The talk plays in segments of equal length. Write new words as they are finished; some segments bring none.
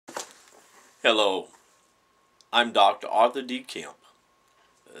Hello, I'm Dr. Arthur D. Kemp,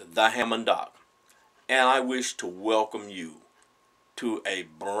 the Hammond Doc, and I wish to welcome you to a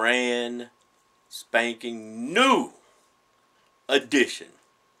brand spanking new edition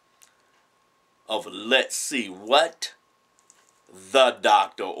of Let's See What the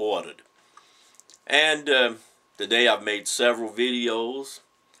Doctor Ordered. And today I've made several videos,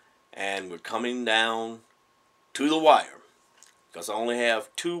 and we're coming down to the wire because I only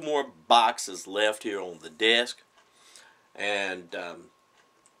have 2 more boxes left here on the desk. And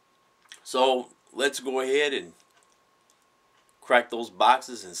so let's go ahead and crack those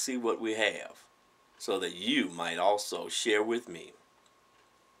boxes and see what we have, so that you might also share with me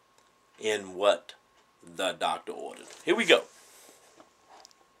in what the doctor ordered. Here we go.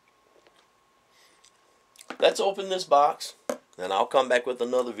 Let's open this box, and I'll come back with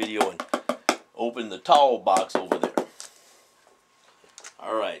another video and open the tall box over there.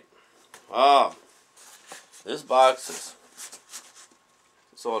 Alright. This box is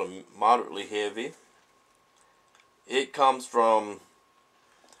sort of moderately heavy. It comes from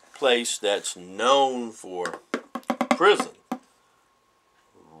a place that's known for prison,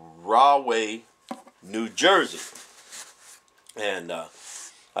 Rahway, New Jersey. And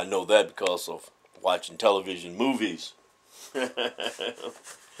I know that because of watching television movies.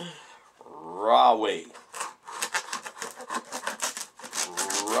 Rahway.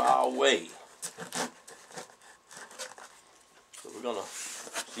 Rahway. So we're going to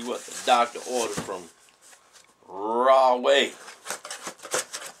see what the doctor ordered from Rahway,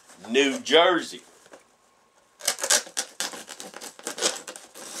 New Jersey.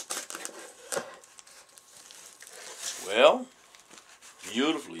 Well,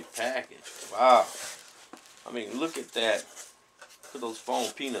 beautifully packaged. Wow. I mean, look at that. Look at those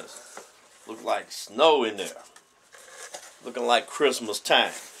foam peanuts. Look like snow in there. Looking like Christmas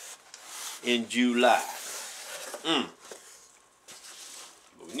time in July. But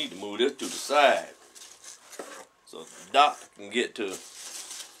we need to move this to the side so the doctor can get to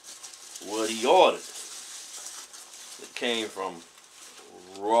what he ordered. It came from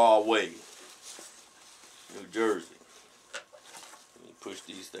Rahway, New Jersey. Let me push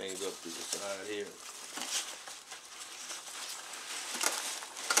these things up to the side here.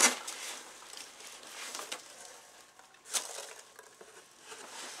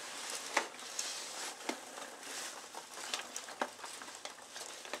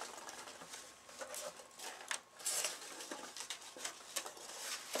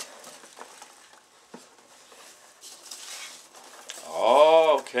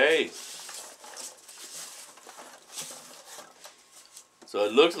 Okay. So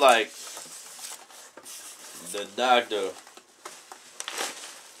it looks like the doctor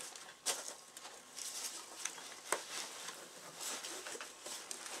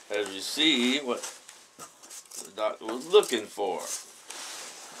has received what the doctor was looking for.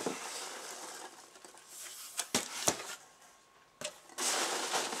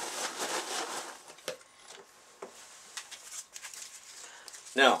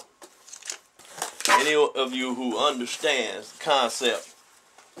 Now, any of you who understands the concept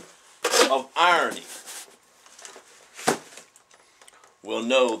of irony will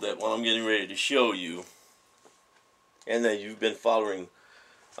know that what I'm getting ready to show you, and that you've been following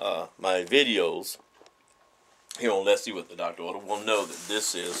my videos here on Let's See What the Doctor Ordered, will know that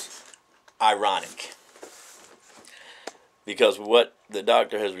this is ironic. Because what the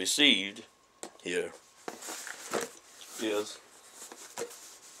doctor has received here is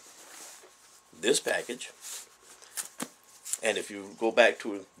this package. And if you go back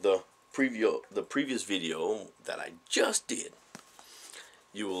to the previous video that I just did,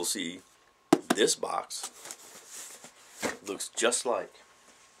 you will see this box looks just like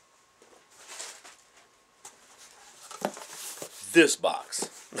this box.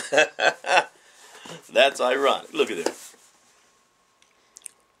 That's ironic. Look at it.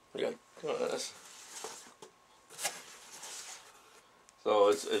 So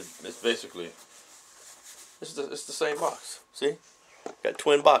it's basically it's the same box. See, got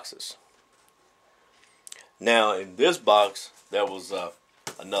twin boxes. Now in this box there was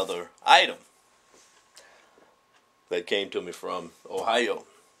another item that came to me from Ohio.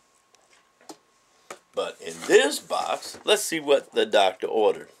 But in this box, let's see what the doctor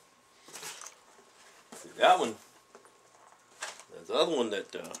ordered. That one, there's the other one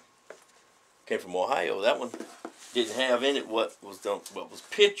that came from Ohio. That one didn't have in it what was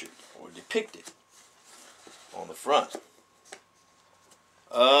pictured or depicted on the front.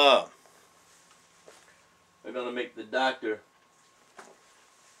 We're gonna make the doctor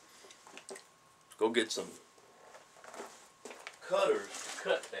go get some cutters to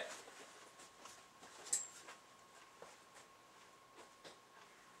cut that.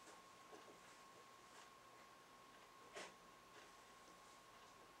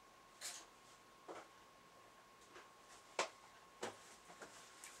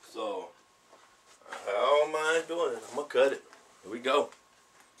 doing it. I'm going to cut it. Here we go.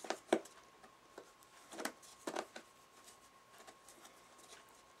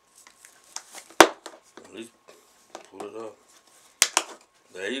 At least pull it up.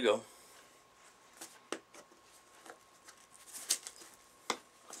 There you go.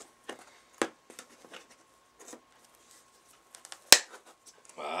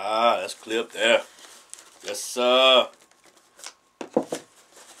 Ah, that's clipped there. Yes, sir.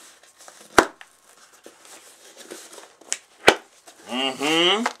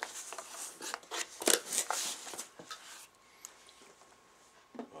 Mm-hmm.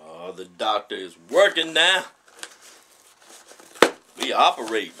 Oh, the doctor is working now. We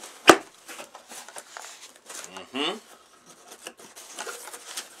operate. Mm-hmm.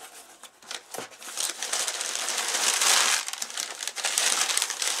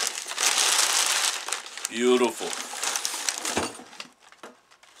 Beautiful.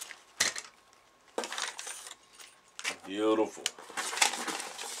 Beautiful.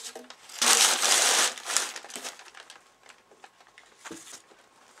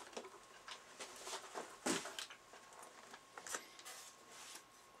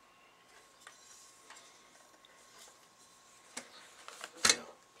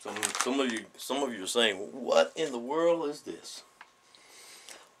 Some of you are saying, what in the world is this?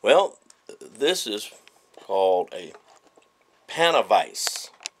 Well, this is called a Panavice.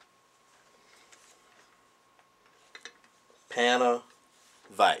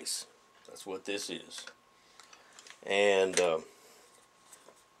 Panavice. That's what this is. And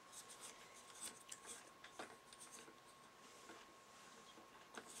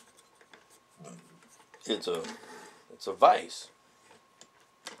it's a vice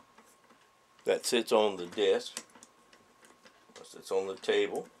that sits on the desk, sits on the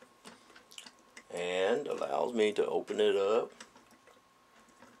table, and allows me to open it up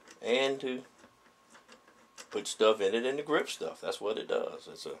and to put stuff in it and to grip stuff. That's what it does.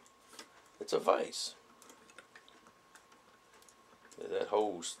 It's a vice that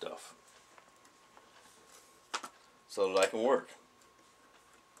holds stuff so that I can work.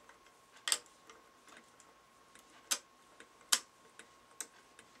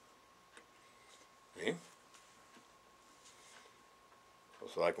 See?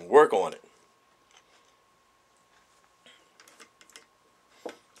 So I can work on it.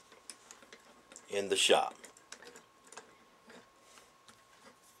 In the shop.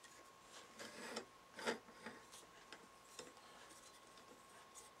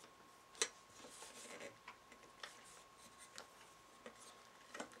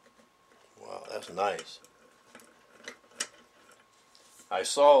 Wow, that's nice. I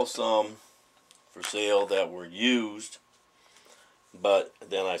saw some for sale that were used, but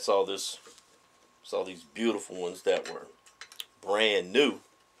then I saw these beautiful ones that were brand new.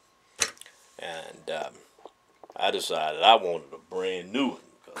 And I decided I wanted a brand new one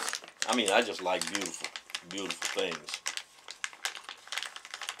because, I mean, I just like beautiful, beautiful things.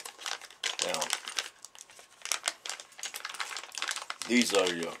 Now, these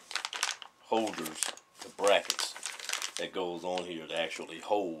are your holders, the brackets that goes on here that actually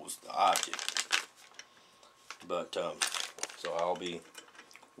holds the object. But, so I'll be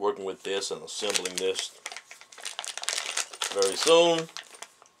working with this and assembling this very soon,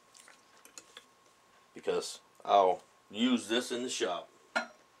 because I'll use this in the shop.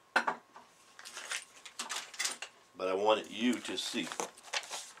 But I wanted you to see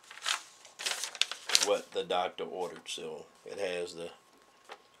what the doctor ordered. So it has the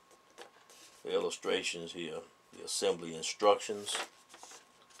illustrations here, the assembly instructions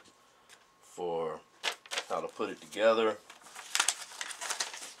for how to put it together.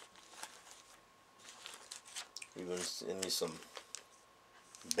 Even send me some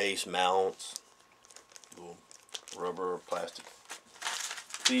base mounts, little rubber or plastic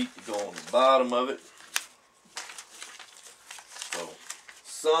feet to go on the bottom of it. So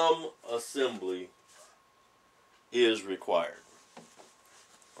some assembly is required,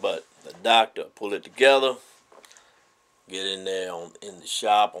 but the doctor pull it together, get in there in the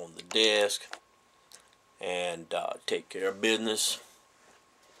shop on the desk, and take care of business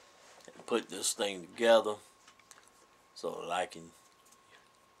and put this thing together so that I can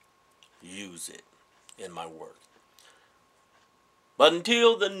use it in my work. But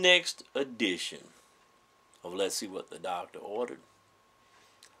until the next edition of Let's See What the Doctor Ordered,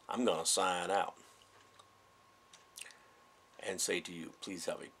 I'm going to sign out and say to you, please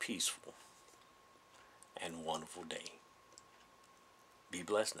have a peaceful and wonderful day. Be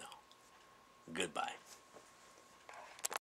blessed now. Goodbye.